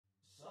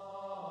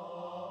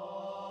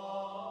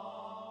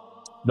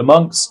the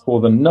monks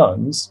or the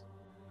nuns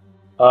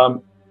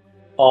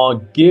are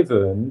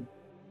given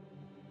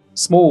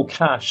small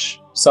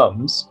cash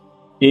sums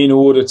in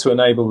order to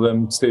enable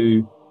them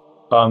to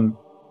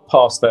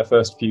pass their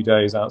first few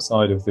days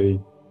outside of the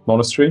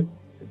monastery,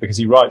 because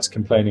he writes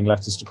complaining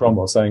letters to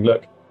Cromwell saying,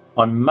 look,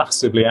 I'm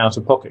massively out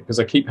of pocket because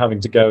I keep having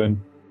to go and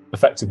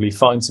effectively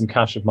find some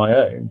cash of my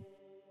own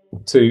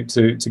to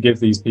give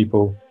these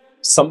people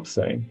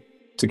something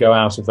to go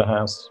out of the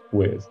house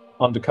with.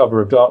 Under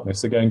cover of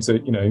darkness, they're going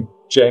to,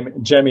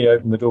 jemmy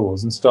open the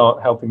doors and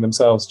start helping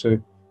themselves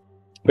to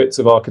bits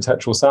of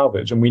architectural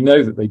salvage. And we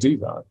know that they do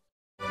that.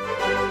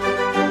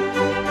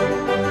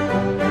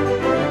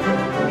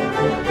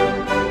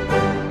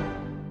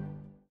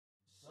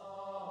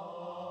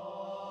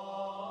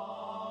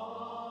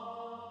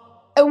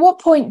 At what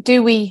point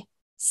do we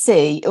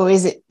see, or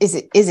is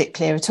it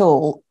clear at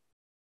all,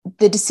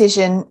 the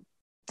decision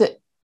that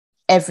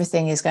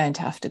everything is going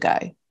to have to go?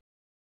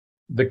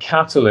 The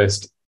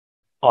catalyst,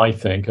 I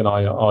think, and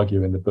I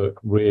argue in the book,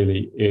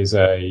 really is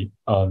a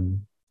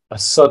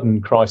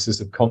sudden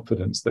crisis of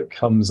confidence that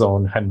comes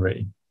on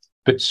Henry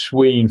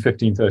between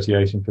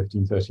 1538 and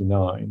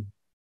 1539.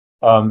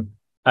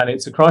 And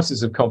it's a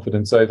crisis of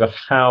confidence over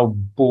how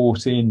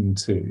bought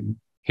into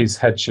his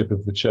headship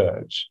of the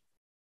church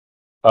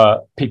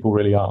people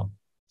really are.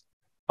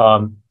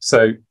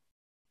 So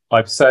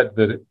I've said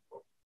that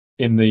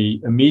in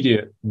the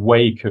immediate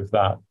wake of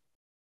that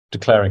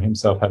declaring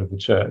himself head of the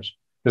church,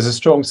 there's a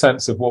strong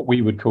sense of what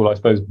we would call, I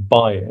suppose,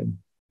 buy-in,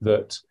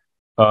 that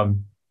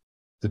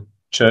the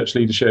church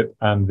leadership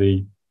and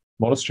the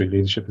monastery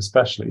leadership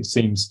especially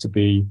seems to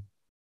be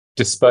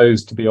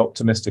disposed to be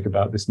optimistic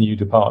about this new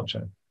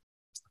departure.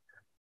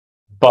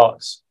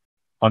 But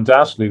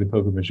undoubtedly the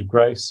Pilgrimage of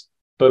Grace,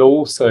 but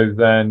also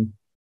then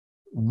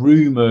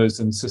rumours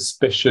and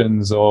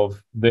suspicions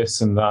of this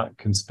and that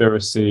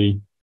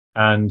conspiracy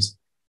and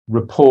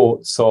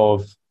reports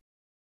of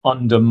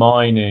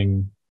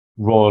undermining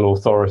royal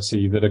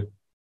authority that are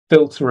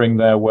filtering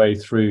their way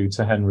through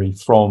to Henry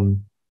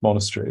from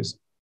monasteries.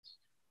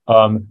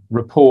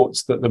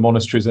 Reports that the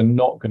monasteries are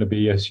not going to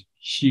be as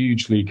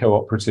hugely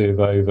cooperative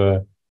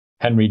over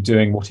Henry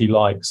doing what he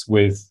likes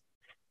with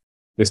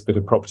this bit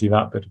of property,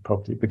 that bit of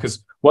property,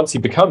 because once he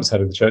becomes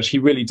head of the church, he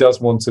really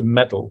does want to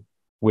meddle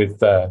with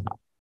their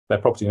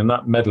property, and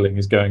that meddling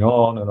is going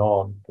on and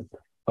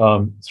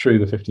on through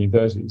the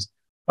 1530s.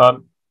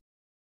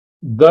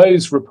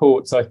 Those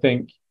reports, I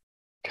think,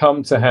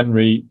 come to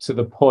Henry to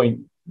the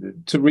point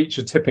to reach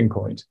a tipping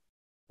point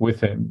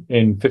with him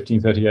in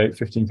 1538,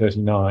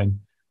 1539,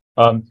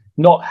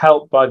 not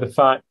helped by the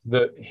fact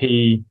that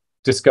he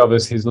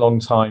discovers his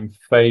longtime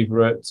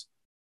favourite,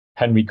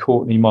 Henry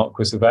Courtenay,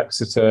 Marquis of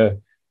Exeter,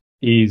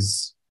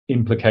 is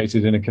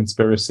implicated in a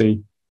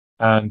conspiracy.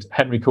 And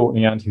Henry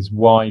Courtenay and his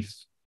wife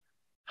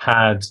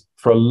had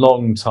for a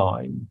long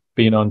time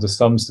been under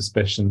some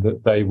suspicion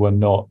that they were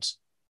not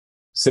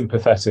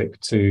sympathetic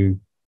to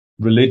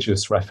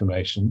religious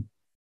reformation,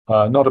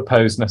 not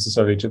opposed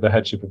necessarily to the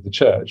headship of the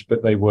church,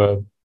 but they were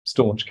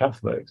staunch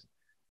Catholics.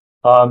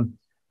 And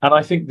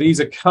I think these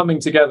are coming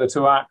together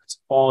to act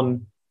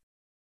on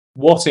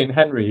what in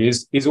Henry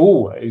is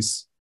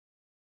always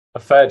a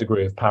fair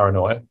degree of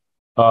paranoia.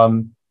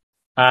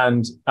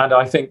 And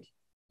I think,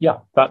 yeah,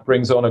 that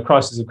brings on a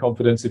crisis of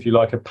confidence, if you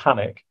like, a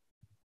panic,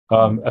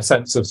 a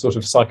sense of sort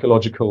of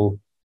psychological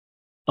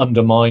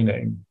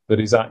undermining that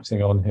is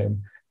acting on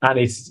him. And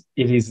it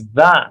is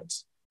that,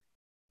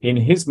 in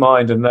his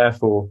mind, and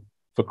therefore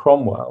for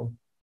Cromwell,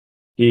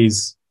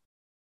 is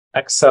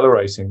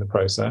accelerating the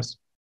process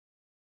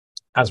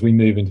as we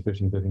move into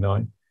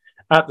 1539.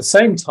 At the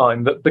same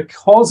time that,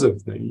 because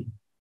of the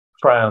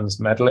Crown's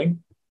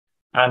meddling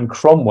and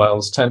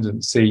Cromwell's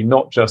tendency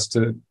not just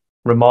to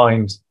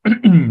remind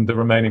the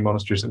remaining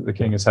monasteries that the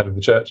king is head of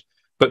the church,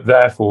 but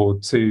therefore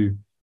to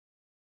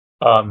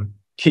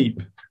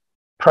keep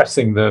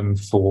pressing them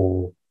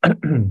for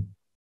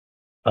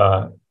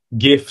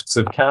gifts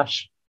of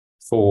cash,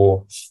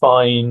 for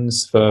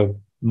fines, for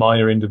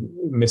minor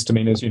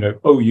misdemeanors,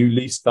 oh, you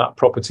leased that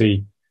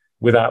property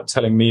without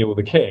telling me or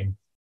the king,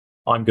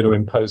 I'm going to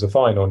impose a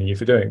fine on you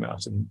for doing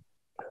that. And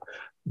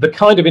the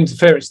kind of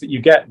interference that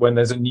you get when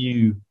there's a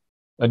new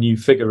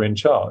figure in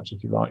charge,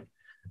 if you like,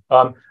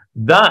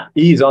 that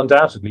is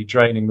undoubtedly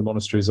draining the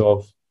monasteries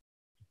of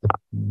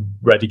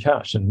ready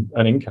cash and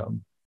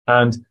income.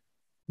 And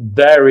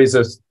there is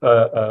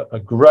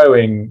a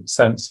growing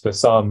sense for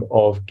some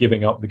of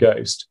giving up the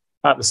ghost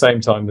at the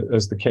same time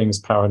as the king's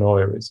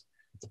paranoia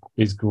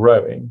is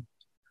growing.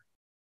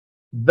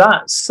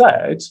 That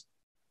said,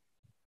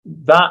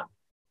 that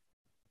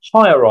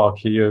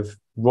hierarchy of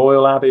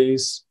royal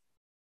abbeys,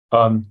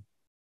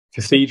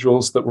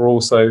 cathedrals that were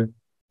also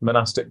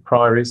monastic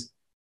priories,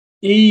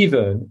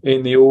 even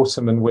in the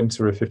autumn and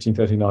winter of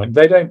 1539,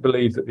 they don't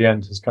believe that the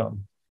end has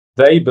come.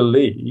 They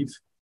believe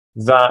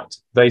that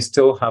they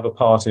still have a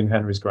part in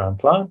Henry's grand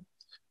plan,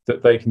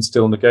 that they can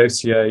still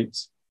negotiate.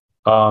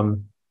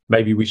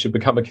 Maybe we should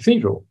become a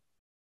cathedral.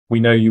 We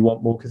know you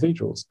want more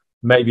cathedrals.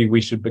 maybe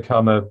we should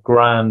become a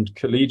grand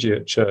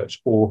collegiate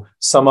church or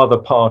some other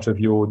part of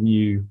your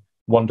new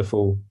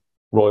wonderful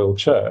royal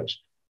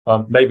church.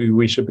 Maybe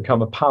we should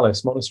become a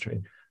palace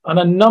monastery. And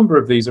a number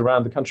of these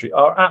around the country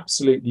are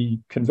absolutely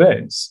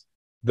convinced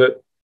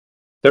that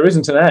there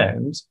isn't an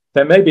end.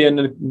 There may be a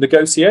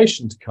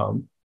negotiation to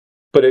come,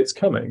 but it's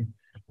coming.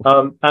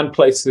 And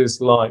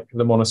places like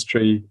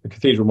the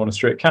Cathedral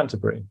Monastery at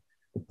Canterbury,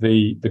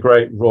 the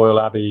great Royal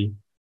Abbey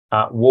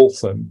at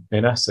Waltham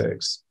in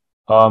Essex.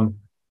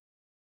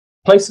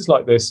 Places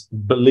like this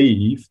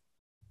believe,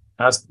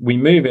 as we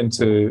move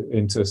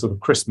into sort of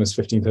Christmas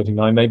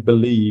 1539, they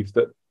believe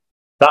that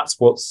that's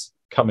what's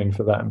coming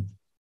for them.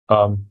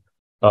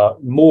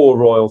 More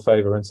royal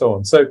favour and so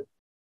on. So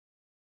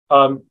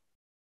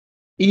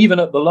even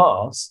at the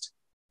last,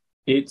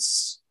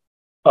 it's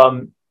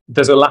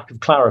there's a lack of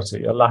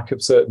clarity, a lack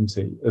of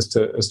certainty as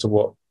to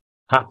what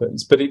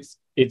happens. But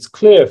it's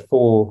clear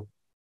for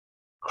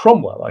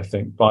Cromwell, I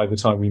think, by the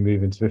time we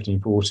move into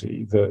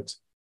 1540, that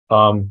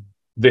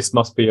this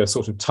must be a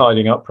sort of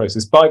tidying up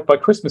process. By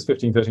Christmas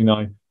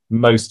 1539,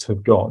 most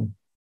have gone,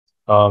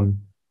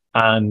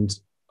 and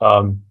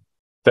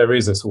there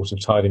is a sort of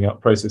tidying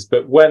up process.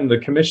 But when the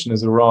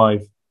commissioners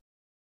arrive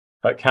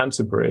at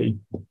Canterbury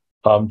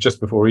just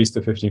before Easter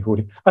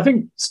 1540, I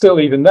think still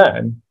even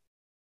then,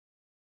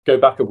 go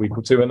back a week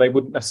or two, and they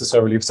wouldn't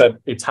necessarily have said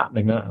it's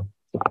happening now.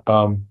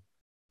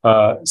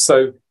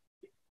 So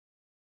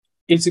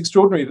it's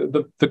extraordinary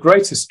that the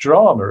greatest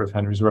drama of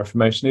Henry's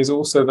Reformation is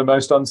also the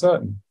most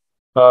uncertain,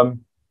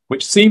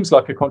 which seems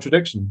like a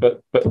contradiction,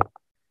 but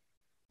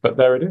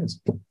there it is.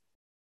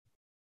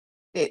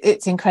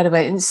 It's incredible.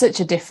 It's such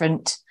a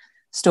different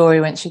story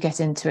once you get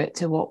into it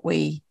to what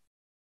we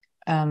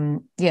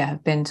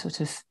have been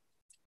sort of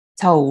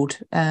told,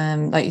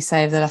 like you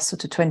say, over the last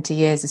sort of 20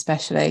 years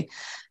especially.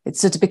 It's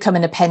sort of become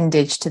an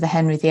appendage to the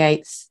Henry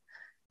VIII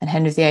and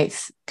Henry VIII,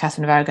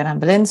 Catherine of Aragon, Anne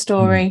Boleyn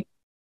story.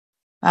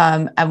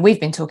 And we've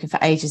been talking for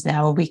ages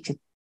now, and we could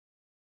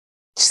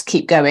just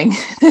keep going.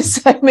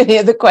 There's so many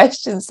other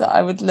questions that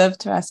I would love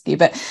to ask you,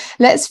 but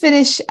let's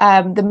finish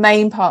the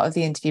main part of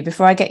the interview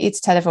before I get you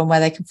to tell everyone where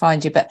they can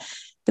find you. But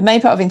the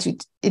main part of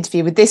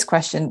interview with this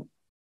question: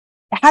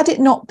 had it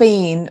not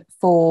been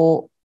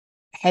for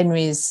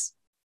Henry's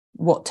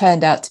what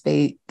turned out to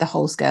be the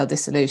whole-scale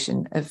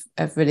dissolution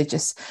of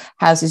religious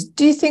houses,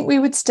 do you think we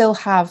would still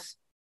have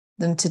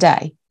them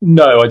today?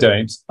 No, I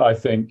don't. I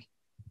think,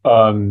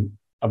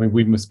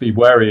 we must be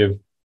wary of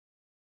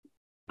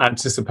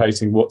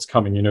anticipating what's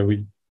coming.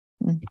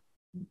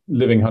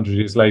 Living 100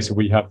 years later,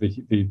 we have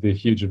the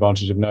huge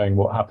advantage of knowing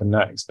what happened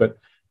next. But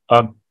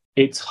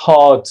it's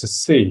hard to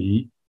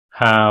see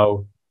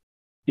how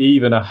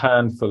even a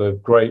handful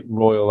of great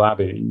royal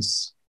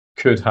abbeys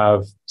could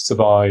have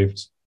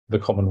survived the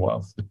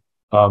Commonwealth.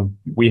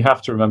 We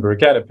have to remember,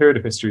 again, a period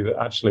of history that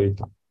actually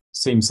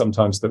seems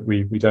sometimes that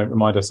we don't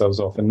remind ourselves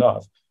of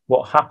enough.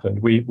 What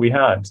happened? We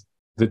had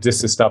the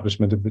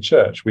disestablishment of the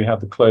church. We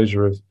had the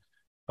closure of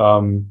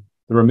the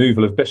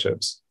removal of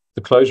bishops,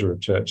 the closure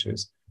of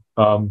churches,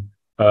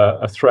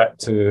 a threat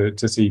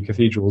to see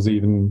cathedrals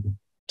even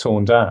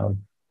torn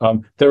down.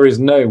 There is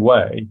no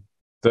way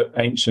that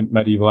ancient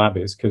medieval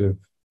abbeys could have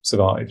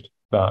survived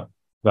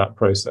that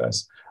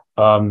process.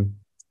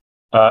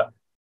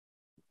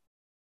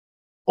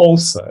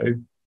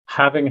 Also,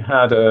 having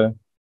had a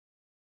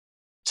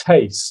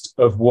taste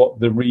of what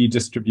the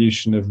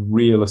redistribution of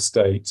real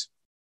estate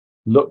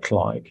looked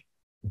like,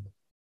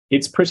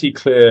 it's pretty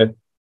clear,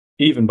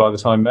 even by the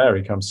time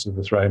Mary comes to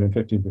the throne in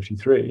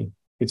 1553,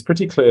 it's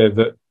pretty clear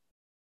that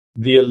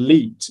the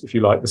elite, if you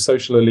like, the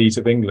social elite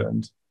of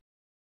England,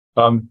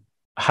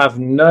 have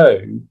no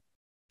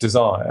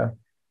desire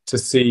to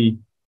see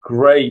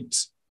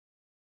great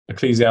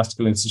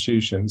ecclesiastical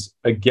institutions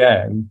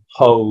again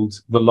hold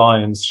the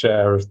lion's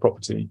share of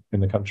property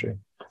in the country.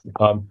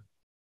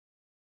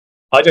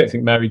 I don't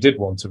think Mary did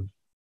want to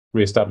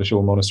re-establish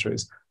all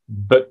monasteries,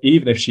 but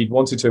even if she'd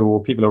wanted to,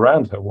 or people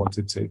around her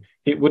wanted to,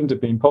 it wouldn't have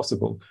been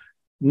possible.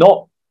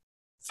 Not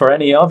for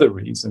any other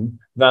reason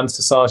than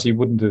society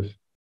wouldn't have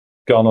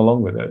gone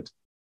along with it.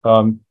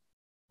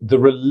 The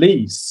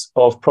release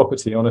of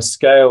property on a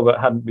scale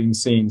that hadn't been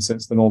seen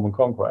since the Norman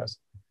Conquest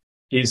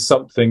is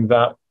something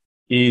that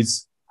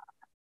is,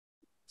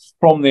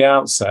 from the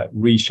outset,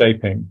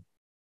 reshaping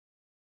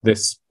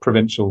this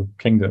provincial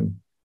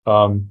kingdom,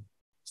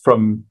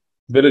 from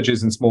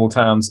villages and small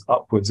towns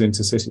upwards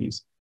into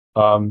cities.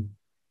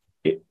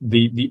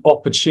 The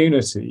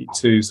opportunity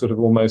to sort of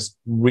almost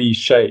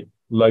reshape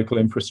local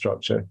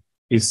infrastructure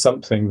is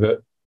something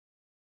that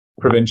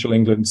provincial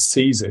England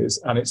seizes,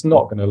 and it's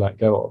not going to let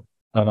go of.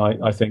 And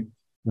I think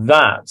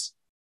that,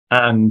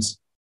 and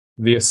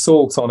the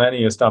assault on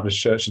any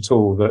established church at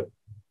all that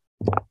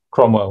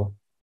Cromwell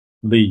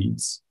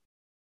leads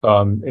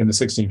in the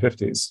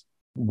 1650s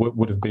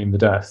would have been the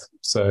death.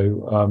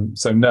 So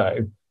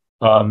no.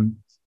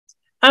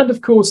 And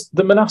of course,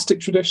 the monastic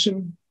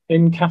tradition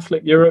in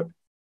Catholic Europe,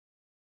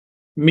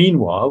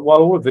 meanwhile, while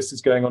all of this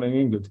is going on in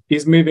England,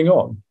 is moving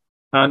on.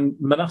 And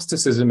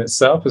monasticism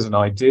itself as an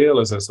ideal,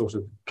 as a sort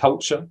of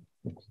culture,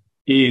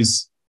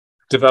 is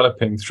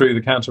developing through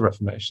the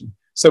Counter-Reformation.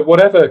 So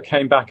whatever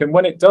came back, and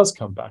when it does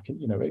come back,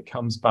 it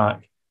comes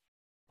back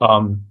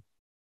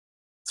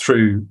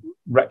through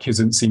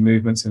recusancy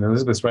movements in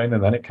Elizabeth's reign,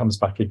 and then it comes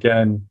back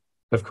again,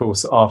 of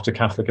course, after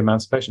Catholic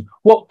emancipation.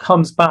 What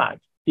comes back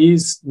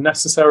is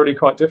necessarily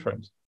quite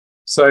different.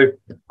 So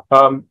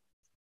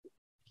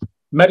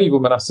medieval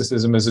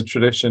monasticism as a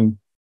tradition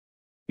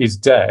is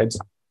dead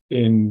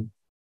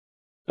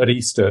at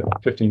Easter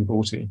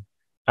 1540,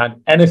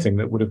 and anything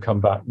that would have come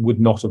back would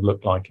not have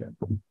looked like it.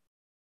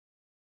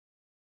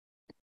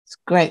 It's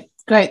great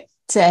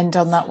to end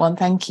on that one.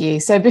 Thank you.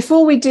 So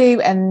before we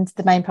do end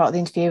the main part of the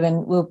interview,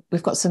 and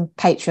we've got some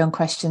Patreon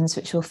questions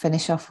which we'll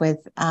finish off with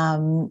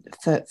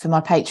for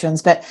my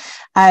patrons, but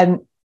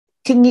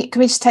can we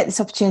just take this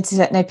opportunity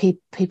to let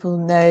people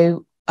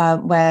know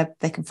where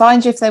they can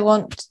find you if they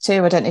want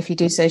to? I don't know if you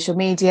do social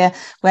media,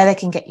 where they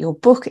can get your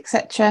book,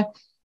 etc.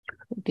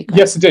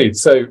 Yes, indeed.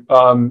 So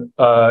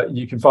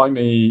you can find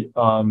me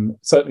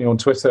certainly on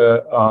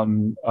Twitter.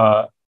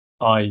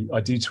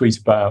 I do tweet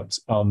about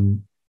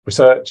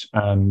research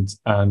and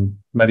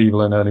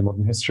medieval and early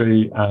modern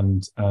history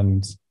and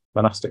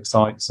monastic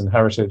sites and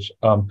heritage.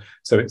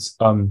 So it's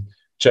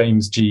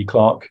James G.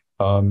 Clarke.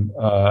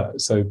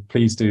 So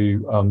please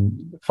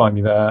do find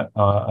me there,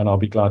 and I'll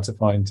be glad to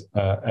find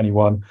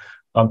anyone.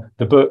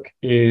 The book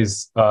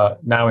is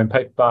now in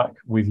paperback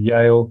with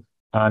Yale,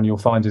 and you'll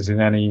find it in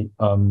any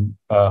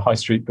high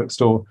street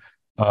bookstore,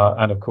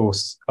 and of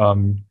course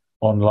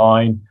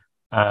online.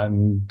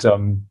 And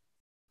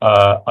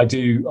I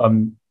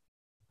do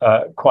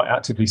quite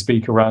actively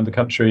speak around the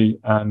country,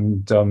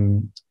 and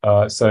and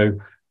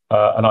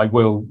I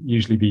will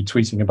usually be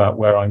tweeting about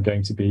where I'm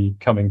going to be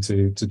coming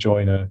to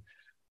join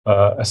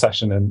a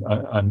session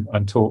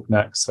and talk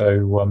next.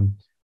 So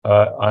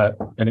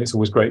and it's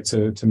always great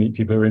to meet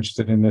people who are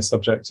interested in this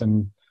subject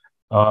and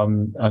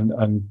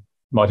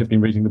might have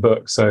been reading the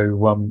book.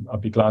 So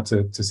I'd be glad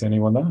to see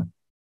anyone there.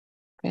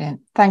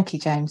 Brilliant. Thank you,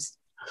 James.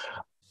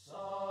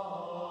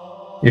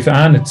 If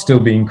Anne had still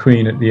been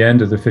queen at the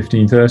end of the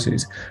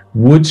 1530s,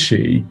 would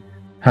she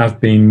have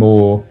been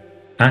more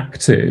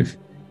active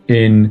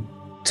in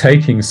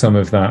taking some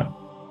of that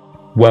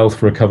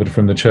wealth recovered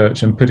from the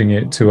church and putting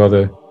it to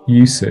other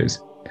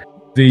uses?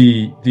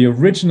 The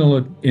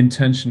original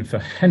intention for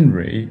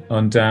Henry,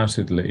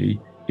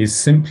 undoubtedly, is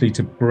simply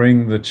to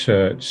bring the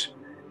church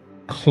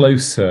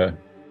closer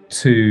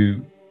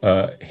to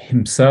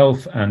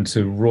himself and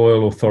to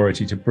royal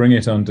authority, to bring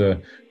it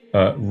under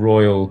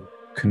royal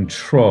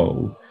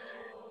control.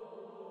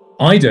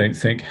 I don't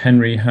think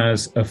Henry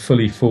has a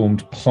fully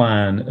formed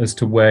plan as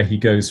to where he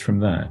goes from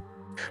there.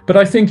 But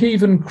I think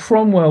even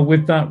Cromwell,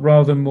 with that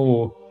rather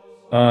more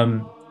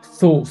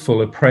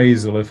thoughtful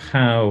appraisal of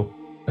how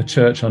a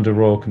church under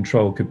royal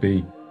control could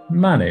be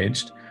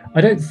managed,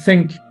 I don't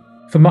think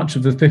for much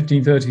of the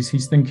 1530s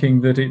he's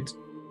thinking that it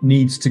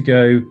needs to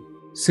go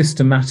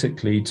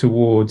systematically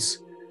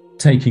towards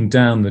taking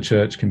down the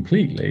church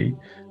completely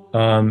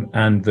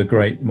and the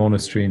great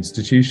monastery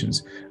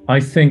institutions.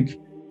 I think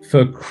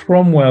for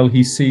Cromwell,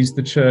 he sees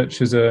the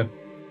church as a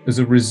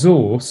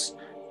resource,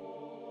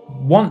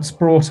 once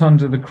brought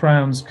under the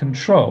crown's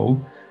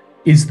control,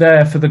 is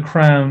there for the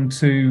crown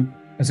to,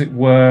 as it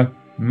were,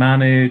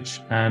 manage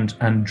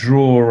and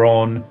draw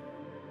on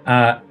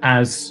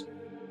as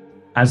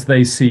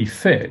they see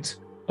fit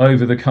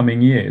over the coming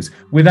years,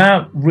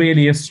 without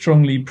really a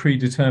strongly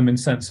predetermined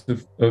sense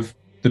of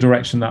the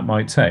direction that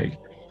might take.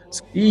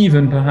 So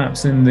even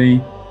perhaps in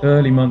the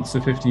early months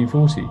of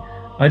 1540,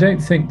 I don't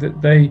think that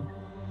they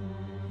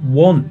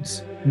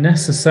want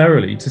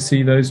necessarily to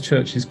see those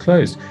churches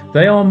closed.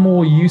 They are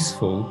more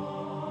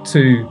useful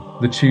to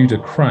the Tudor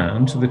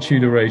crown, to the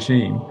Tudor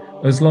regime,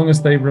 as long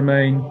as they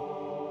remain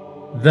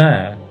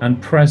there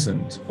and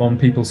present on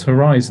people's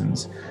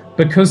horizons,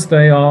 because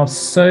they are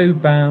so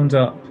bound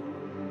up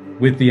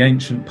with the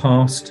ancient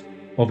past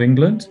of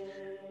England,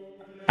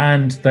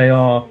 and they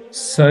are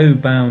so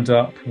bound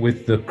up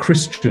with the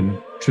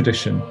Christian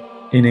tradition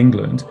in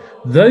England.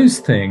 Those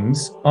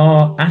things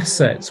are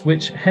assets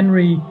which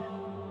Henry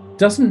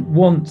doesn't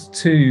want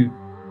to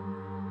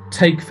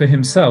take for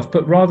himself,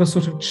 but rather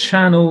sort of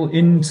channel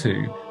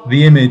into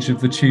the image of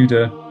the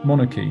Tudor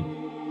monarchy.